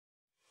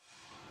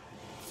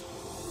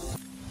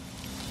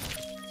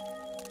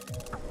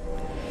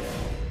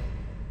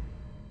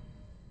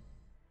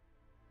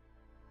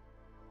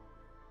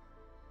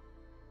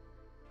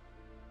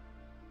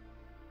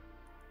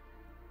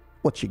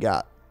What you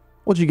got?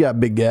 What you got,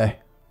 big guy?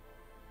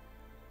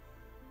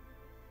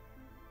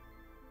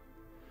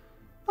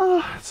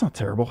 It's not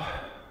terrible.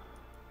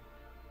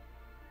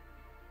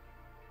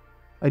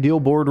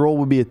 Ideal board roll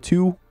would be a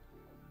 2.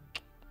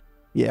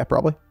 Yeah,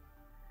 probably.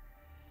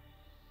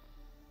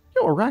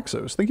 Yo,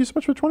 Araxos, thank you so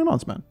much for 20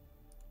 months, man.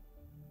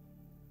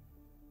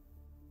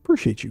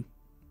 Appreciate you.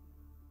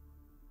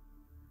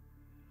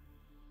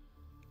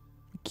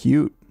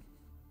 Cute.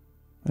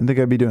 I didn't think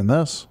I'd be doing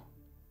this.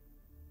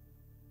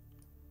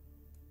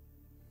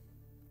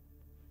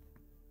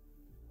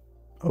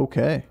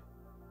 Okay.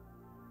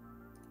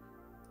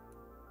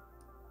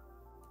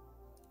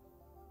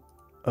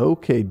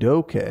 Okay,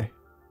 doke.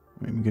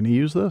 I'm going to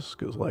use this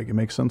because, like, it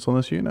makes sense on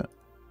this unit.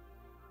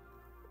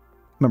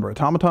 Remember,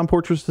 Automaton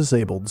Portrait's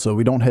disabled, so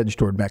we don't hedge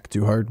toward mech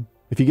too hard.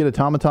 If you get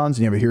Automatons and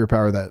you have a hero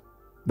power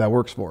that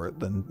works for it,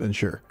 then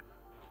sure.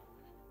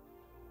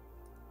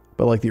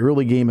 But, like, the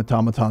early game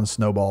Automaton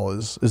Snowball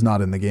is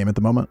not in the game at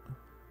the moment.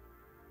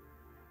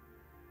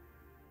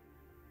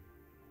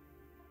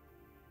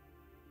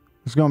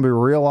 It's going to be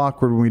real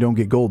awkward when we don't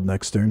get gold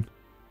next turn.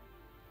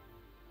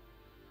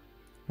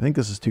 I think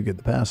this is too good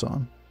to pass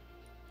on.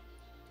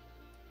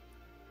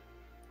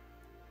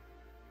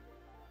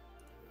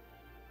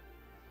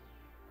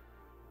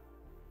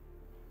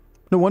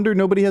 No wonder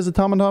nobody has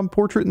Automaton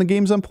Portrait in the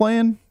games I'm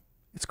playing.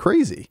 It's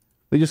crazy.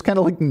 They just kind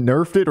of like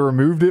nerfed it or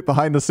removed it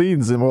behind the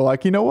scenes and we're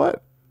like, you know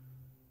what?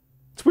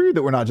 It's weird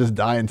that we're not just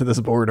dying to this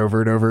board over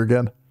and over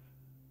again.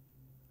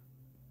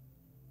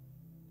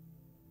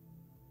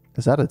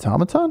 Is that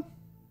Automaton?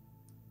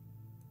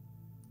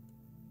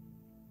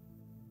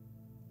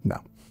 No.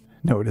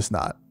 No, it is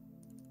not.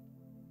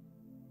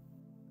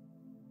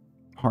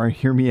 Alright,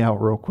 hear me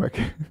out real quick.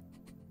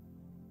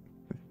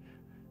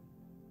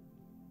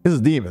 This is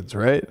demons,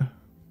 right?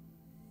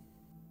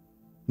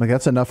 Like,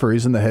 that's enough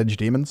reason to hedge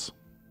demons.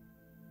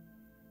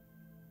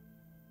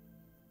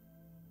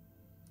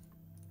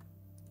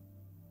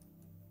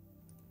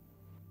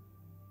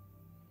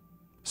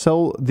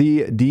 Sell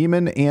the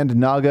demon and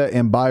Naga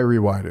and buy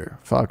Rewinder.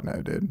 Fuck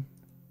no, dude.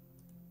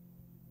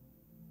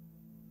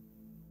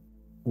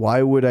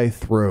 Why would I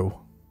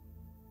throw?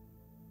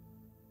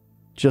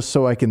 Just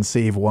so I can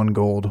save 1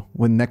 gold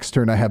when next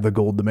turn I have the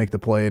gold to make the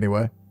play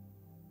anyway.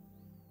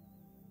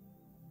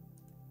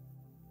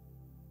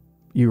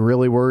 You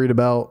really worried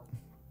about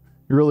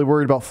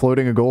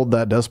floating a gold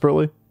that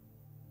desperately?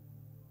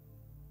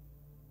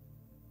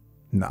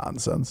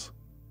 Nonsense.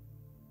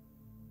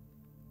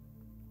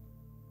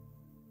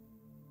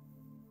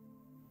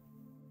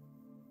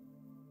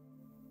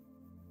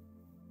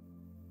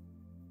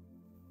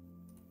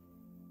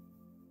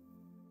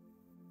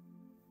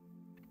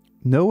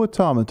 No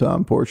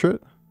Automaton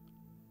Portrait.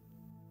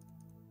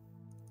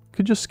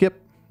 Could just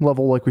skip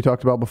level like we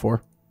talked about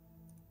before.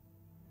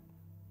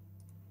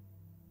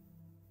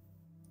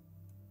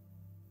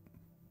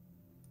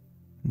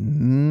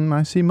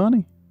 I see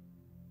money.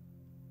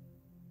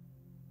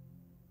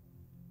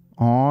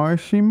 I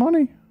see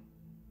money.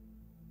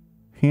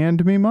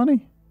 Hand me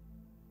money.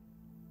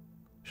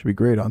 Should be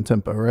great on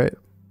tempo, right?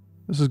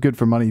 This is good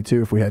for money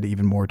too if we had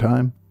even more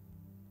time.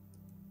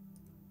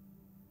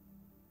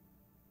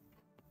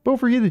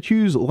 Bofur, you had to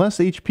choose less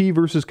HP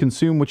versus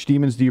consume. Which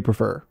demons do you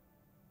prefer?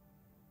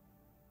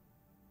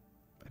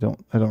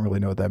 I don't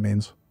really know what that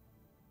means.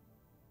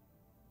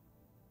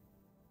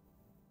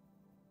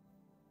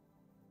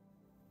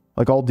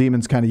 Like, all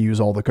demons kind of use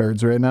all the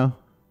cards right now.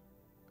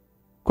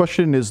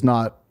 Question is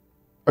not,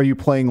 are you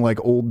playing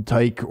like old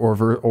Tyke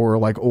or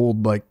like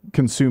old like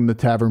consume the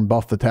tavern,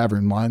 buff the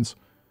tavern lines?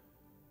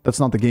 That's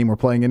not the game we're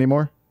playing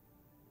anymore.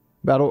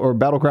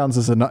 Battlegrounds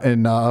is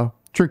in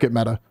Trinket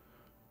meta.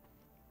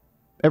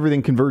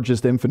 Everything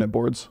converges to infinite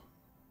boards.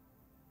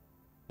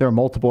 There are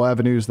multiple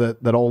avenues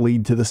that all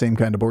lead to the same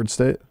kind of board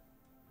state.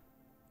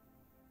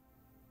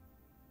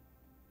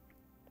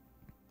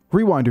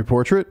 Rewinder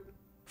Portrait.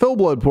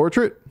 Fellblood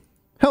Portrait.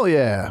 Hell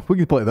yeah, we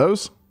can play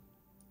those.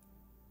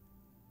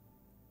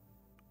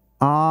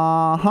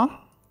 Uh-huh.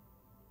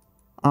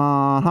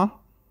 Uh-huh.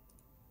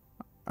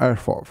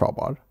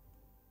 Fellblood.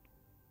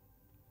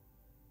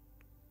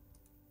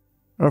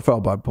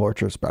 Fellblood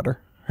Portrait's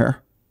better.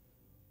 Here.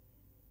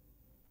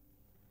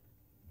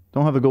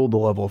 Don't have the gold to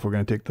level if we're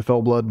going to take the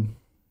Fellblood.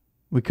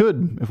 We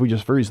could if we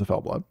just freeze the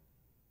Fellblood.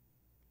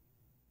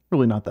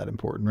 Really not that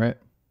important, right?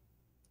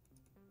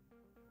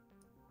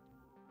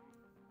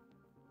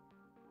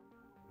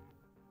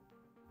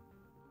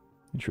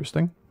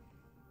 Interesting.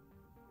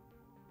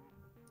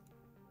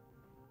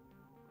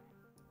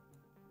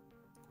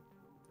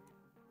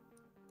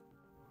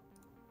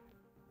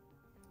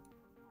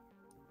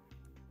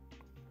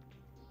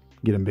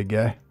 Get him, big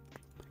guy.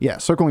 Yeah,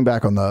 circling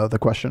back on the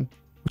question,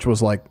 which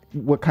was like,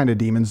 what kind of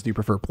demons do you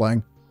prefer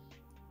playing?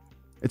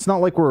 It's not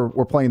like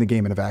we're playing the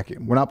game in a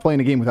vacuum. We're not playing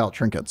a game without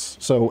trinkets.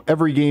 So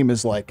every game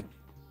is like,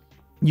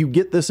 you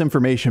get this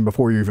information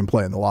before you even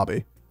play in the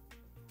lobby.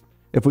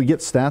 If we get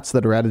stats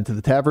that are added to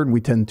the tavern,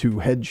 we tend to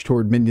hedge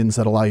toward minions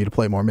that allow you to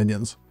play more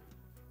minions.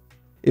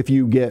 If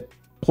you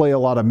play a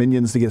lot of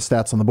minions to get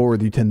stats on the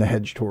board, you tend to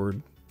hedge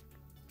toward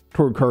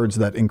toward cards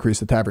that increase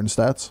the tavern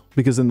stats.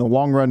 Because in the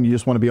long run, you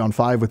just want to be on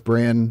 5 with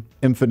Bran,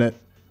 Infinite,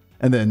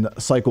 and then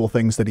cycle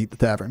things that eat the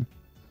tavern.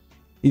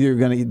 Either you're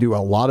going to do a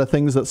lot of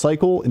things that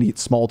cycle and eat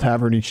small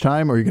tavern each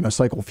time, or you're going to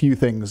cycle few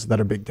things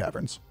that are big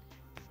taverns.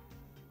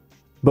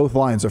 Both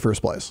lines are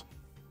first place.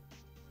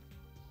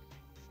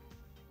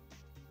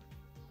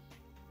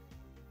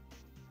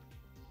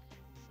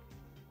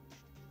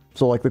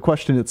 So, like, the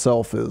question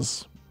itself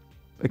is,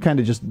 it kind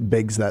of just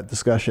begs that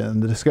discussion.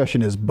 And the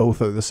discussion is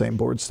both are the same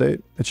board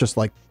state. It's just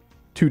like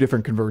two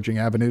different converging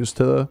avenues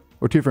to,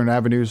 or two different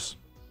avenues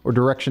or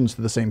directions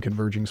to the same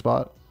converging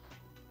spot.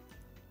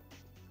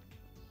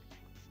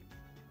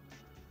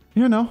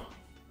 You know.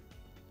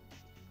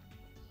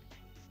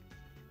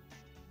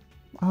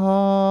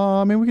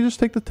 I mean, we can just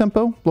take the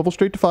tempo, level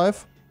straight to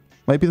 5.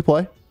 Might be the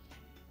play.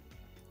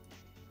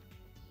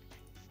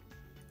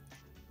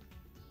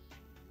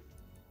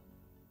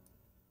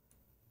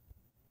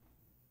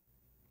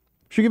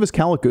 Should give us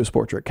Calicos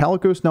Portrait.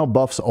 Calicos now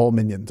buffs all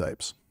minion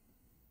types.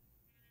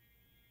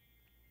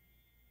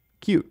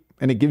 Cute.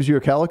 And it gives you a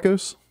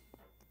Calicos?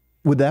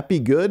 Would that be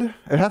good?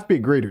 It'd have to be a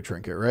greater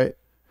trinket, right?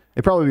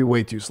 It'd probably be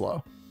way too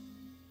slow.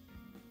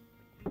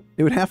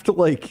 It would have to,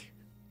 like...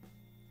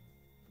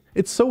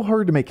 It's so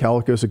hard to make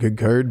Calicos a good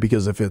card,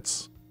 because if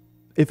it's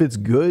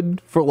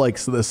good for, like,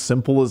 as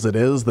simple as it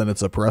is, then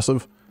it's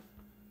oppressive.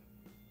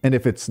 And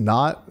if it's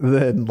not,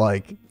 then,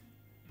 like...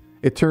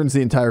 It turns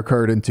the entire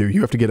card into,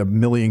 you have to get 1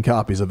 million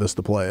copies of this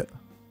to play it.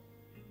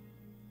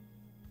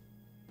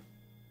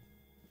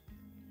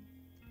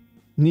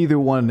 Neither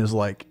one is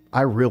like,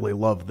 I really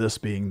love this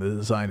being the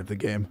design of the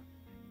game.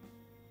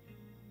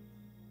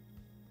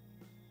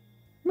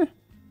 Meh.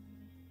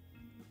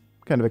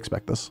 Kind of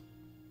expect this.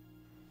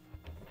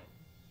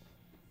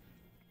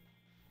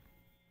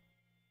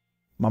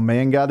 My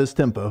man got his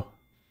tempo.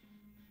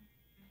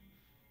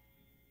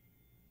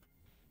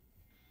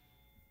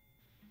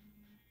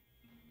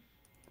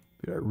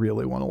 Dude, I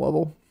really want to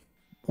level.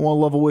 I want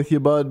to level with you,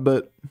 bud,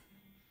 but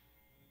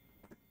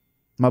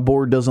my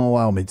board doesn't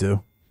allow me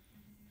to.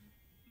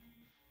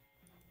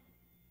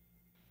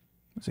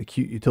 It's a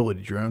cute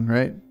utility drone,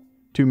 right?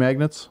 2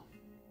 magnets.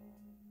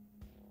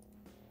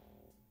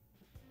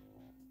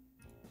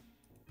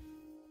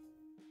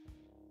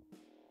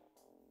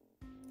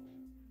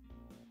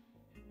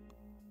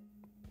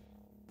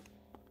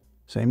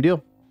 Same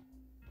deal.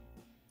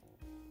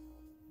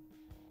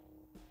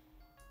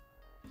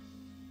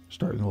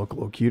 Starting to look a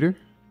little cuter.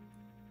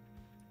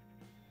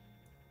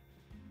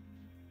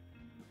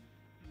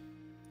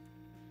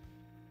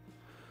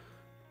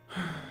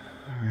 All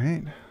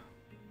right.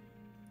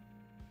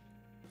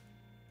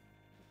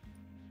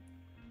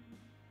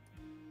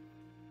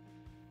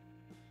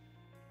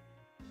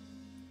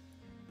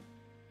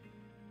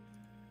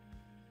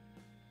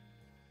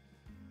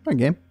 All right,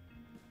 game.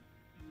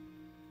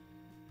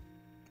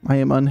 I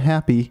am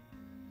unhappy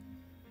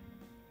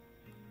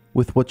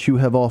with what you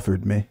have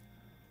offered me.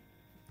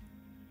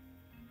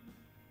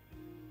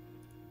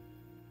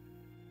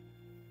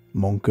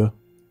 Monka.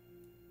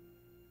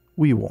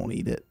 We won't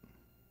eat it.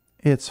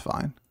 It's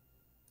fine.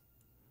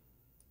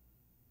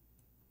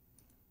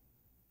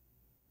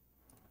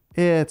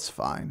 It's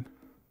fine.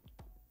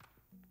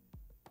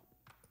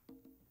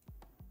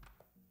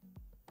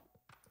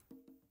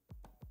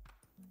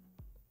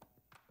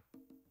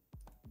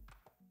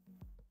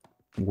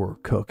 We're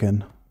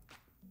cooking.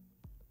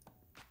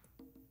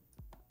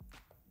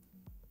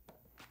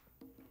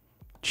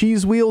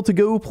 Cheese wheel to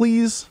go,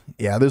 please.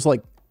 Yeah, there's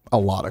like a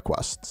lot of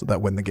quests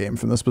that win the game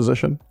from this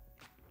position.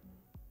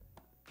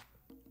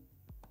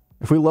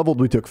 If we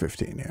leveled, we took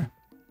 15 here.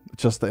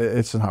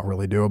 It's not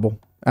really doable.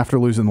 After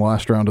losing the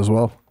last round as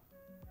well.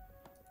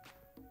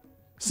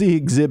 See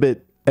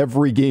exhibit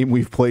every game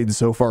we've played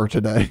so far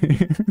today.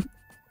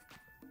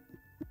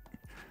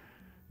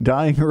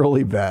 Dying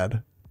early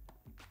bad.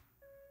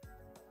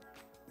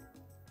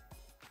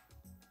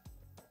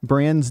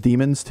 Bran's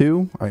demons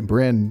too. I mean,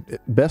 Bran,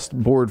 best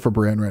board for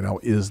Bran right now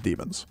is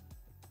demons.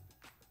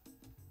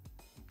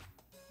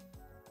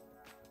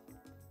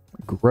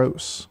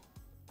 Gross.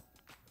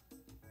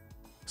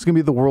 It's going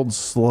to be the world's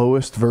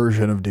slowest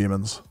version of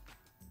demons.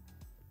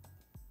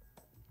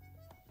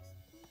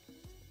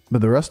 But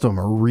the rest of them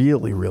are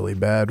really, really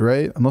bad,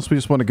 right? Unless we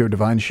just want to go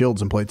Divine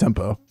Shields and play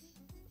tempo.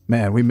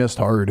 Man, we missed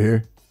hard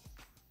here.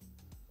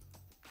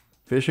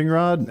 Fishing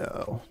rod?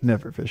 No,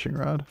 never fishing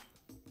rod.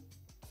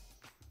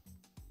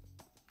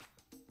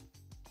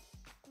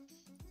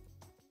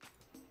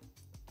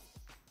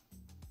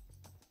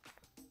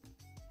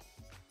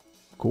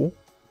 Cool.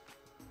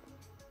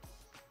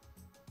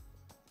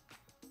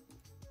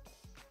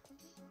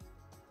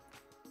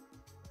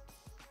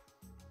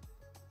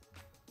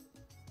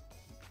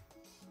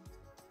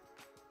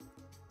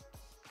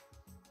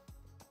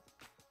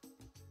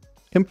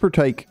 Emperor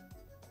Tyke.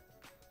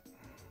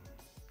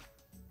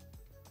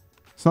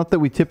 It's not that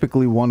we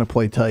typically want to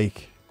play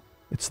Tyke.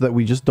 It's that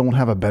we just don't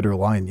have a better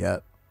line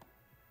yet.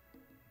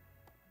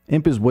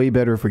 Imp is way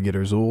better for get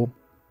Azul.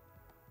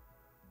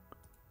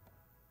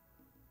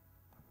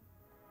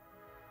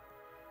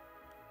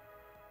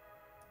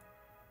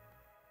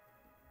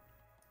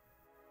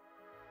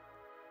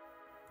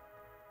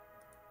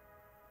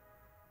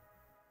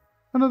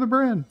 Another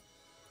brand.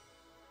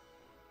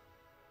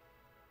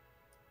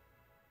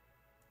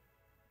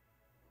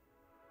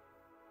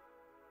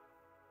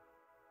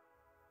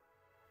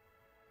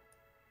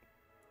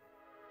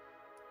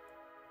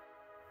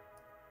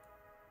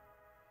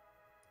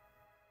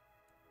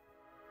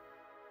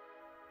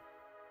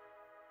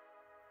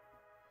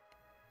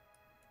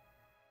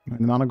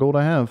 The amount of gold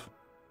I have.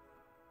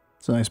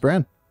 It's a nice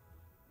brand.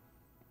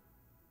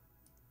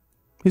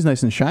 He's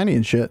nice and shiny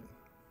and shit.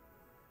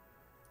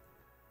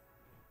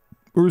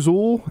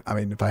 Urzul? I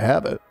mean, if I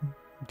have it.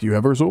 Do you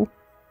have Urzul?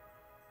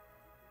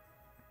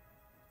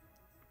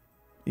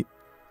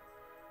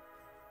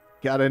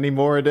 Got any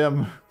more of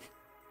them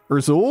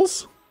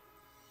Urzuls?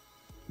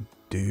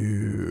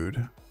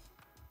 Dude.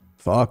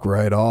 Fuck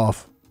right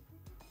off.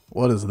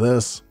 What is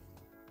this?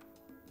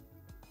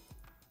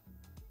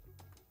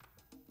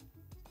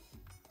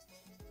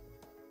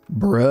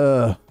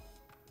 Bruh.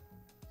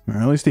 Or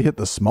at least he hit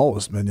the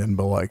smallest minion,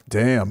 but like,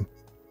 damn.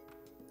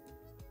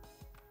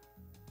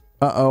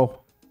 Uh-oh.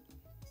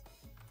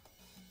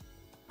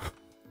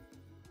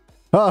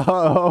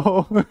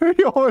 Uh-oh.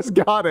 You almost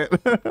got it.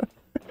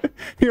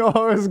 You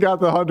almost got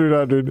the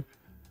 100.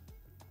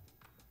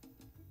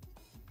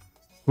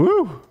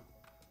 Woo.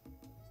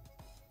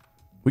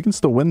 We can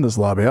still win this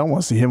lobby. I don't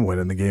want to see him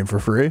winning the game for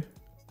free.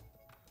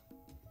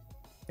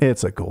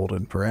 It's a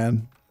golden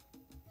brand.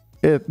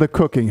 The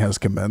cooking has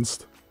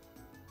commenced.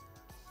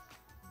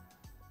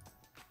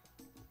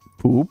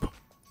 Poop.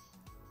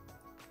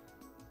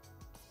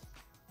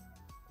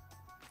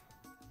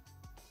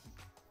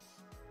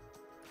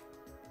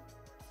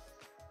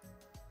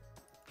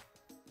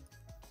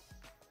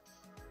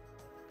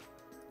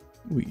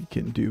 We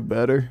can do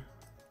better.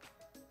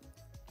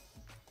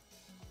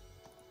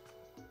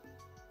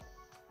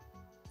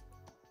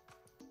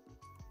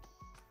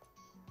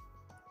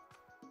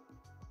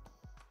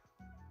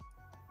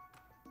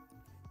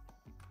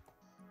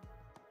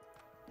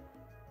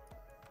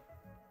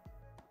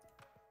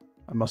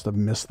 I must have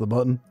missed the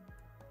button.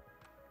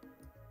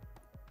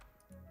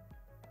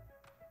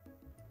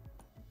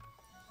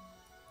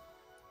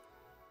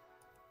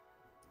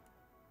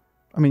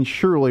 I mean,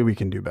 surely we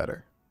can do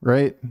better,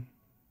 right?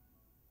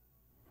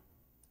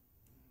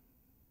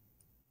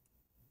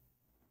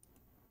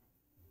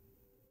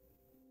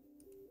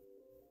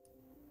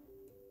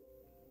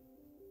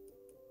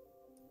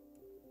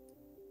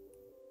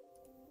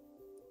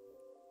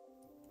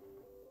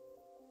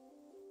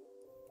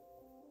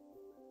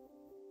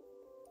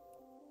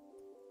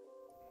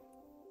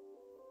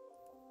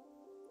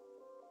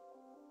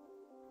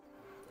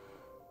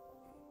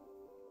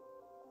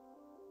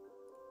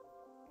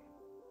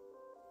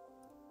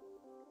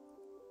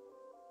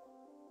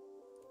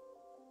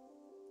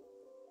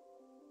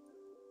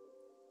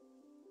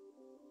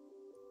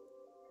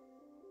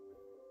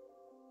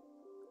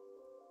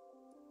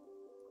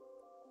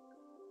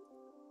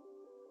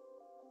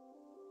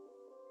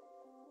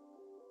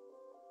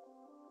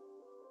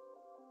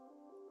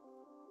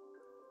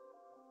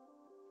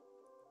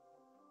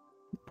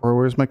 Or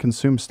where's my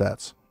consume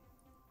stats?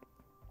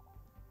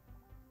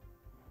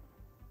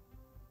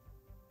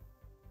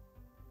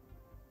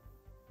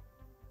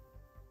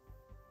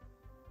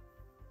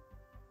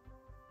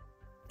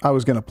 I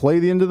was going to play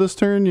the end of this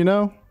turn, you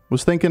know?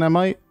 Was thinking I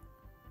might.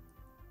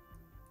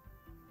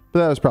 But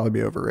that would probably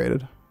be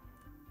overrated.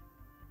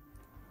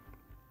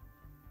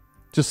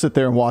 Just sit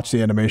there and watch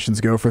the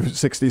animations go for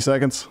 60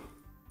 seconds.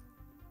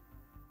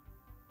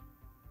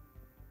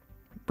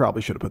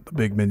 Probably should have put the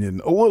big minion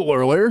a little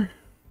earlier.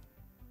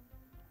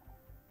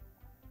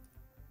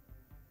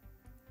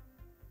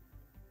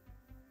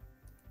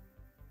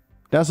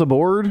 That's a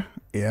board.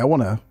 Yeah, I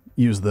want to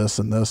use this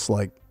and this,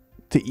 like,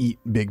 to eat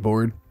big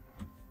board.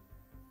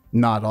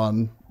 Not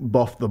on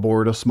buff the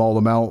board a small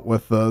amount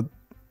with the...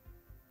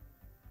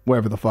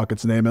 whatever the fuck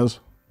its name is.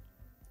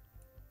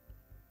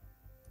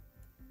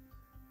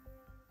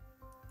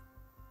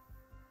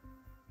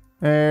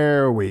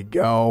 There we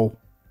go.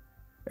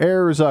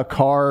 There's a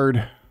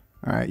card.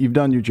 Alright, you've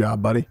done your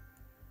job, buddy.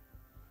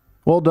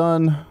 Well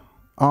done.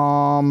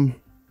 I don't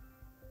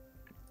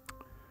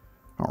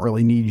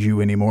really need you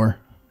anymore.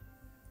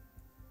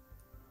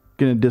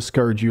 Gonna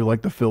discard you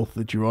like the filth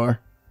that you are.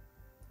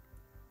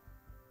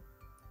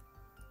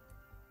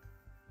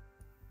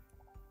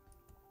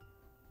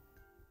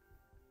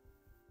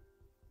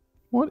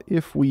 What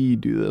if we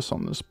do this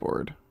on this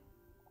board?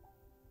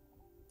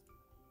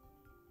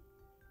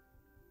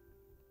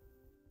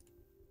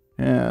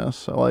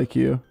 Yes, I like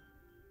you.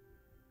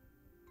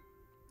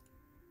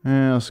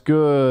 Yes,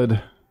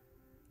 good.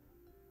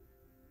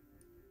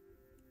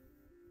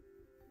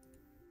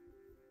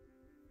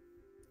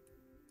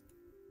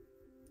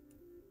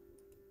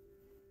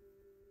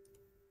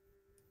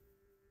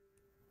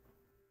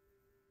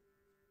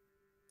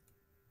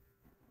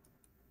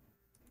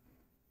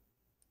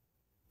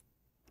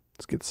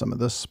 Let's get some of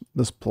this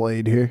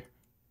played here.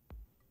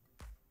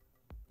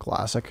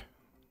 Classic.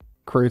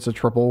 Creates a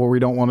triple where we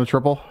don't want a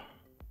triple.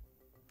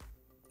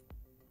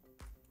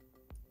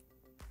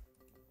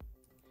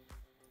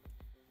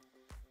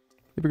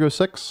 Here we go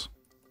 6.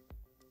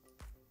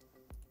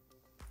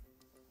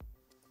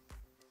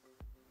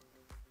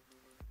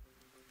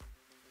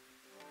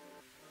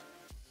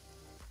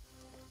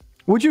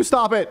 Would you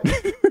stop it?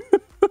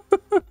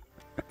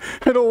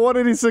 I don't want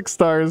any 6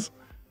 stars.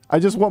 I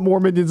just want more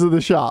minions in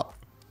the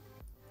shop.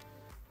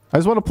 I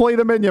just want to play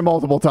the minion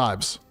multiple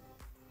times.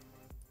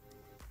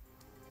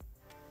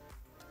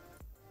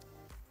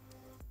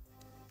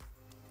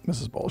 This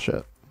is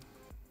bullshit.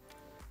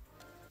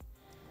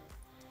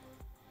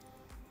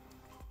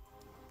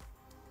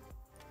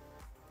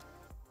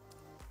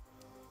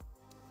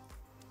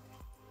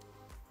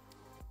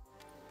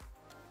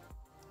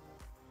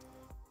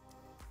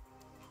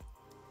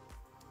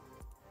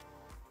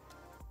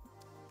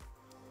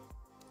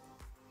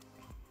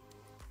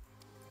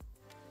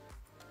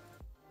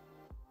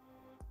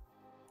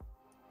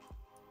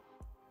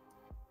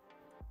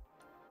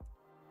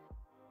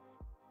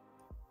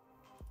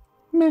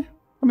 Meh.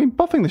 I mean,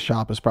 buffing the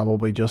shop is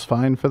probably just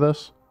fine for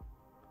this.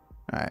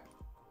 Alright.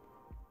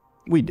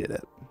 We did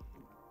it.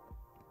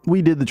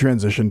 We did the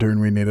transition turn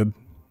we needed.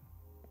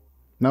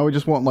 Now we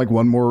just want like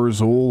one more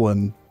Azul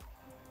and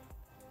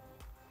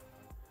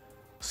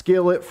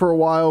scale it for a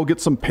while,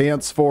 get some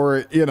pants for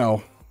it, you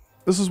know.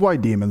 This is why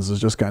Demons is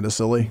just kind of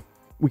silly.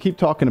 We keep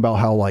talking about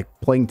how like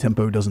playing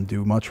tempo doesn't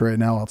do much right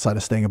now outside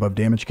of staying above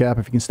damage cap.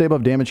 If you can stay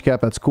above damage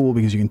cap, that's cool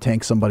because you can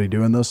tank somebody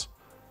doing this.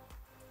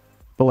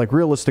 But like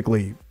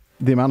realistically,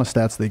 the amount of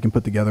stats that you can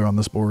put together on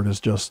this board is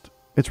just,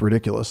 it's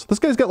ridiculous. This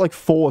guy's got like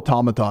full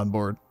automaton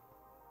board.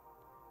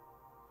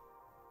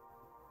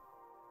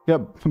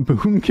 Yep,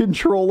 boom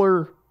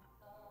controller,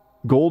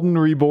 golden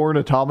reborn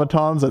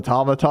automatons,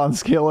 automaton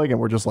scaling, and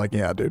we're just like,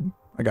 yeah, dude,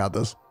 I got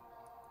this.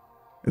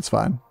 It's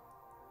fine.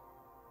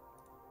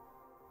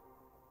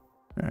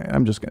 All right,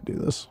 I'm just gonna do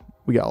this.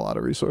 We got a lot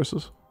of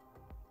resources.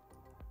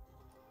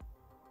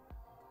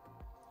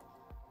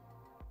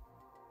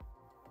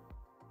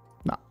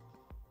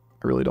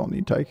 I really don't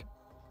need Tyke.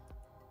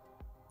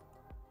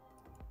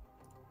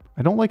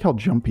 I don't like how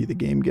jumpy the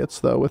game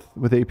gets, though,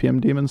 with APM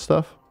Demon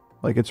stuff.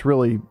 Like, it's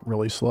really,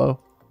 really slow.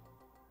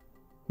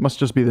 Must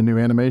just be the new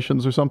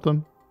animations or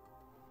something.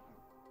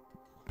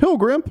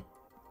 Pilgrim!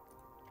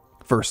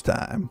 First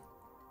time.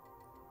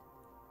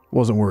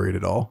 Wasn't worried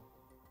at all.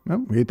 Well,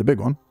 we ate the big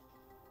one.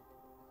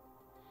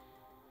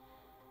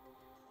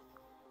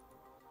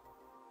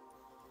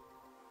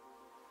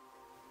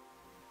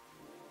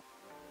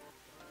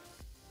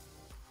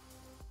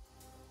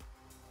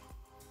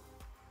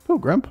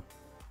 Pilgrim.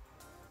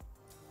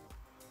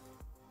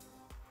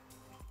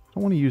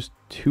 Don't want to use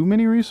too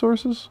many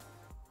resources.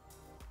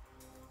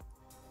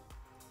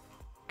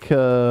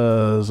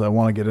 Because I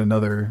want to get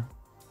another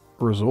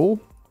Rizul.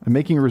 And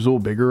making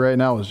Rizul bigger right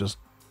now is just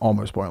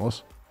almost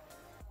pointless.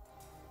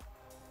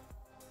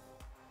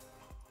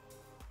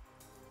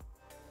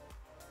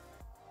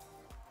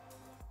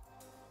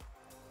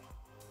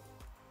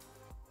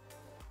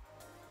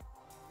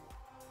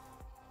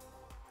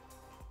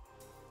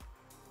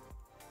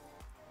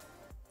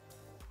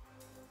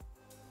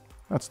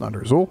 That's not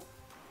Urzul.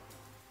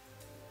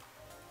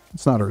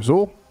 It's not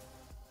Urzul.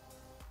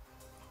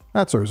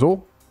 That's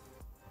Urzul.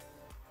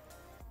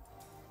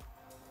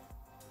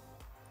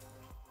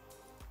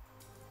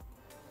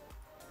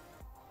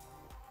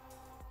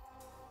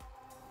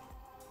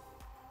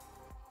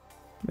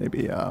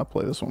 Maybe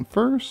play this one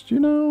first, you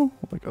know,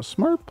 like a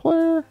smart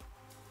player.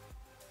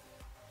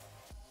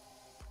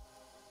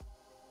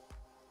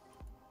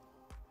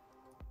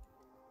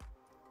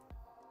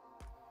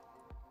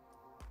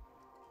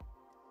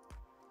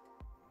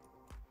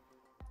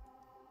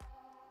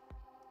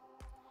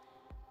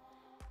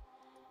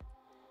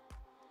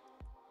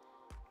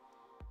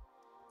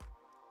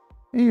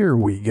 Here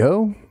we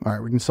go. All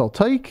right, we can sell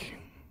Tyke.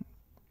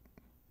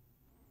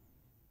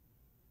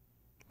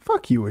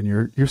 Fuck you and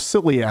your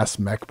silly ass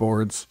mech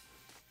boards.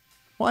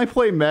 Why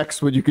play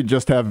mechs when you could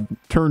just have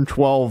turn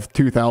 12,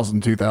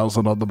 2000,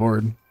 2000 on the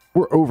board?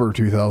 We're over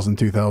 2000,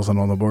 2000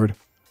 on the board.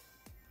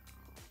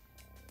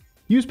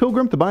 Use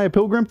Pilgrim to buy a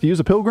Pilgrim, to use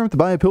a Pilgrim, to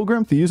buy a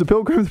Pilgrim, to use a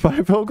Pilgrim, to buy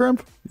a Pilgrim.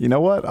 You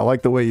know what? I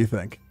like the way you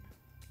think.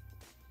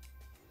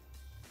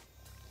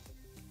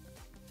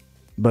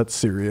 But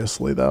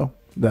seriously, though,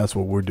 that's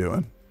what we're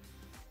doing.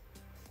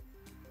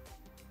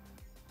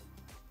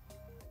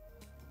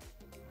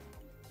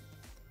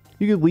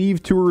 You could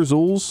leave 2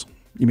 Razuls.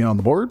 You mean on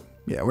the board?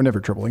 Yeah, we're never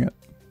tripling it.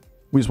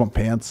 We just want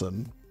pants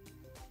and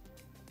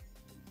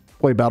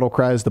play battle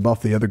cries to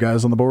buff the other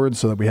guys on the board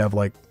so that we have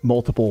like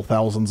multiple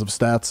thousands of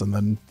stats and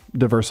then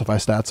diversify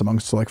stats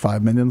amongst like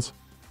 5 minions.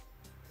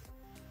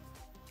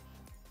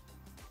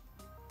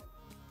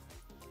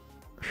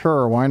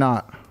 Sure, why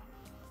not?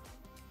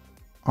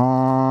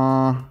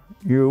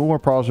 You are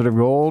positive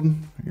gold.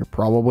 You're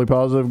probably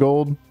positive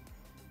gold.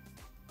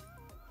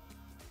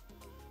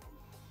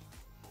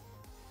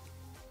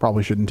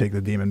 Probably shouldn't take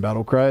the demon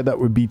battle cry. That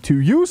would be too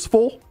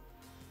useful.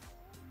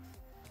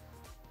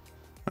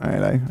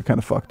 Alright, I kind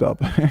of fucked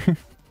up.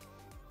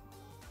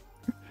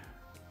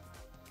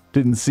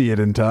 Didn't see it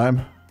in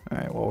time.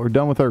 Alright, well, we're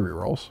done with our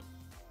rerolls.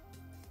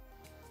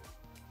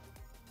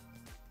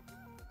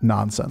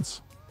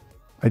 Nonsense.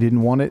 I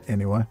didn't want it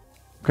anyway.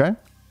 Okay?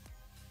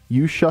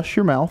 You shush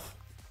your mouth.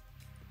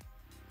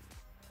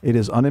 It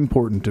is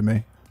unimportant to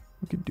me.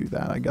 We could do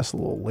that, I guess, a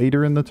little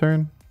later in the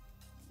turn.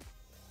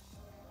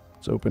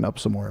 Let's open up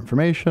some more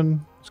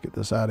information. Let's get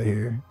this out of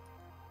here.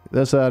 Get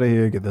this out of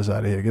here, get this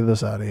out of here, get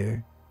this out of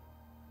here.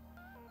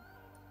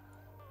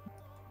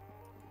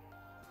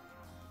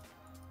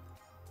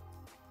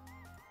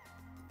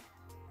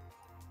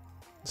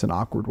 It's an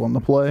awkward one to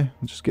play.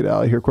 Let's just get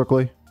out of here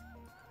quickly.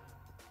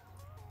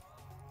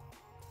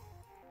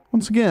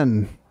 Once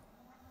again,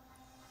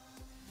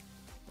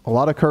 a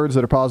lot of cards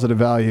that are positive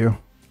value.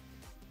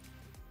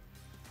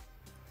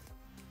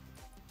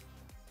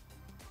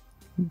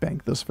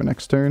 Bank this for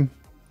next turn.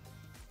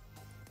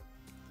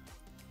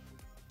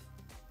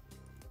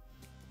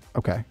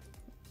 Okay.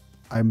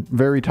 I'm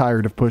very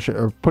tired of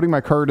putting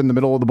my card in the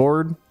middle of the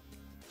board.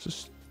 It's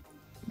just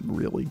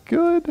really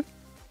good.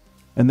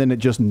 And then it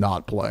just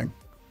not playing.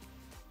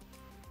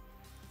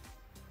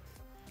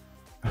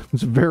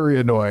 It's very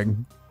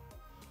annoying.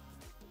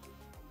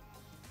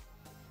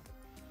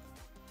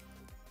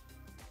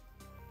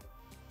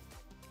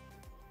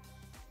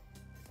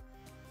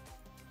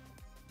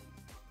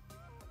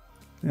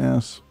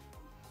 Yes.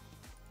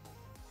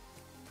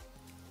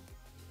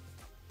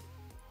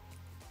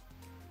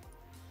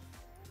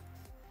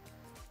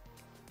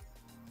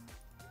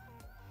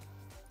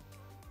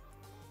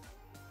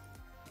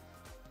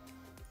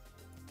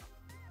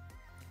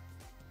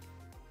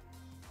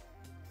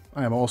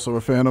 I am also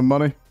a fan of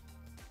money.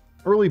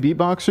 Early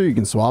beatboxer, you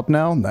can swap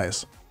now.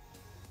 Nice.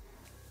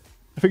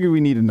 I figure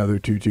we need another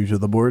 2/2 to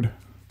the board.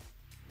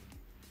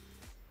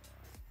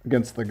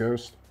 Against the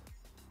ghost.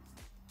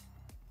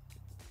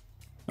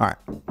 Alright.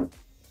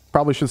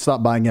 Probably should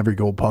stop buying every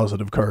gold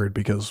positive card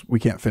because we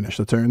can't finish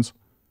the turns.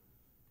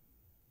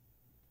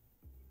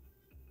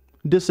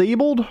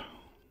 Disabled?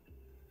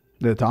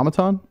 The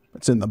automaton?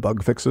 It's in the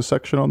bug fixes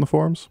section on the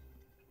forums.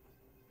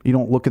 You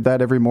don't look at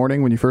that every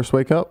morning when you first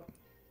wake up?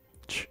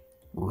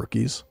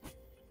 Rookies.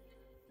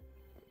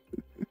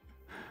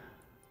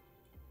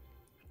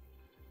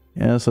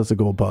 Yes, that's a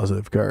gold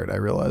positive card. I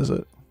realize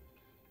it.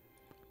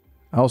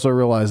 I also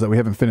realize that we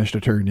haven't finished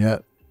a turn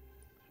yet.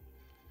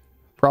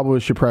 Probably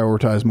should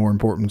prioritize more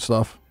important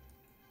stuff.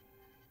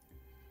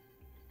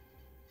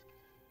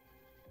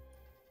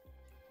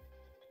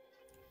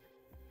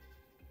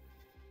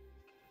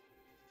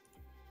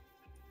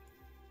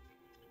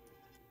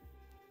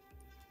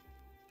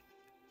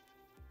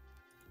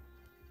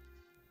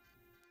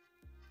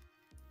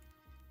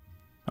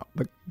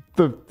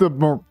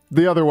 Oh,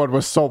 the other one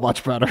was so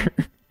much better.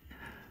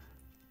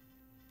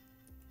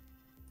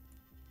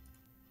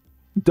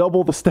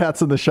 Double the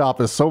stats in the shop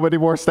is so many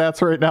more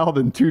stats right now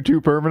than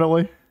 2/2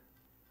 permanently.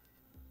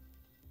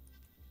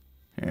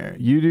 Here,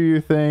 you do your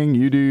thing,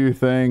 you do your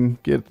thing.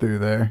 Get through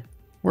there.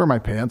 Where are my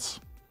pants?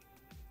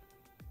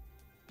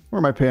 Where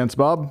are my pants,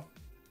 Bob?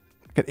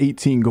 I got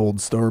 18 gold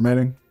still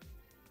remaining.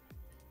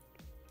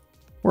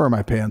 Where are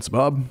my pants,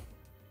 Bob?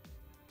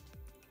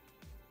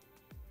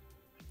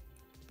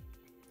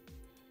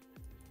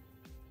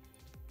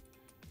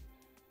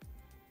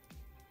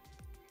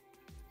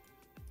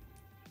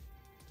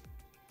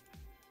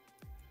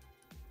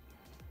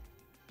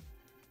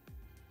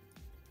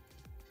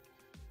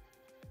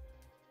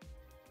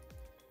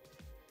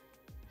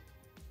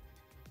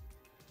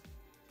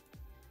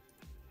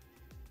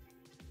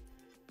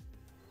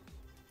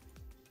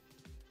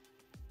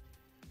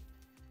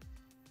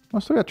 I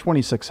still got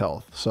 26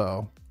 health,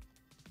 so.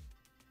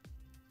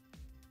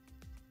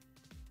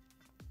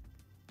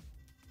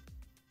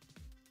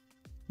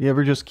 You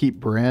ever just keep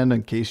brand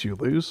in case you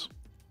lose?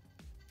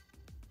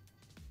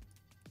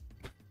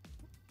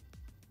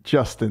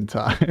 Just in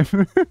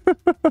time.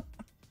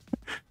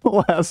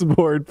 Last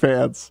board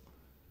pants.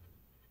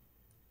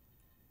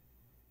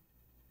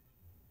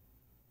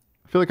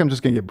 I feel like I'm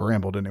just going to get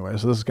brambled anyway,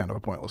 so this is kind of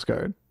a pointless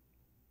card.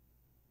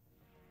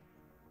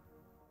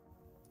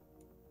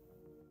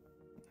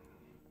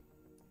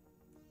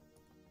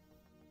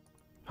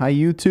 Hi,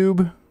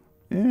 YouTube.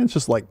 Yeah, it's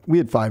just like, we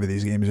had 5 of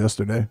these games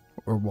yesterday,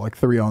 or like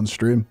 3 on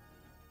stream.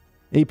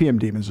 APM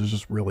Demons is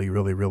just really,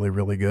 really, really,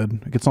 really good.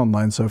 It gets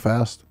online so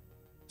fast.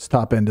 Its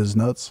top end is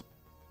nuts.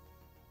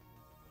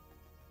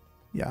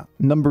 Yeah,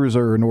 numbers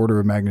are an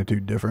order of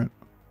magnitude different.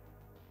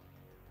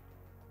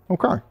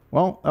 Okay,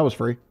 well, that was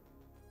free.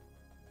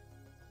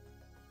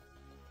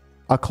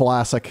 A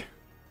classic.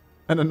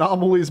 An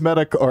Anomalies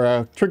meta, or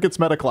a Trinkets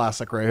meta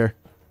classic right here.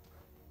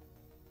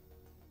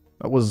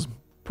 That was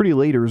pretty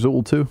late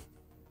Azul too.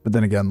 But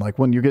then again, like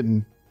when you're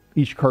getting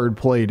each card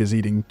played is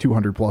eating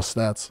 200 plus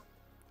stats.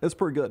 It's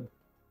pretty good.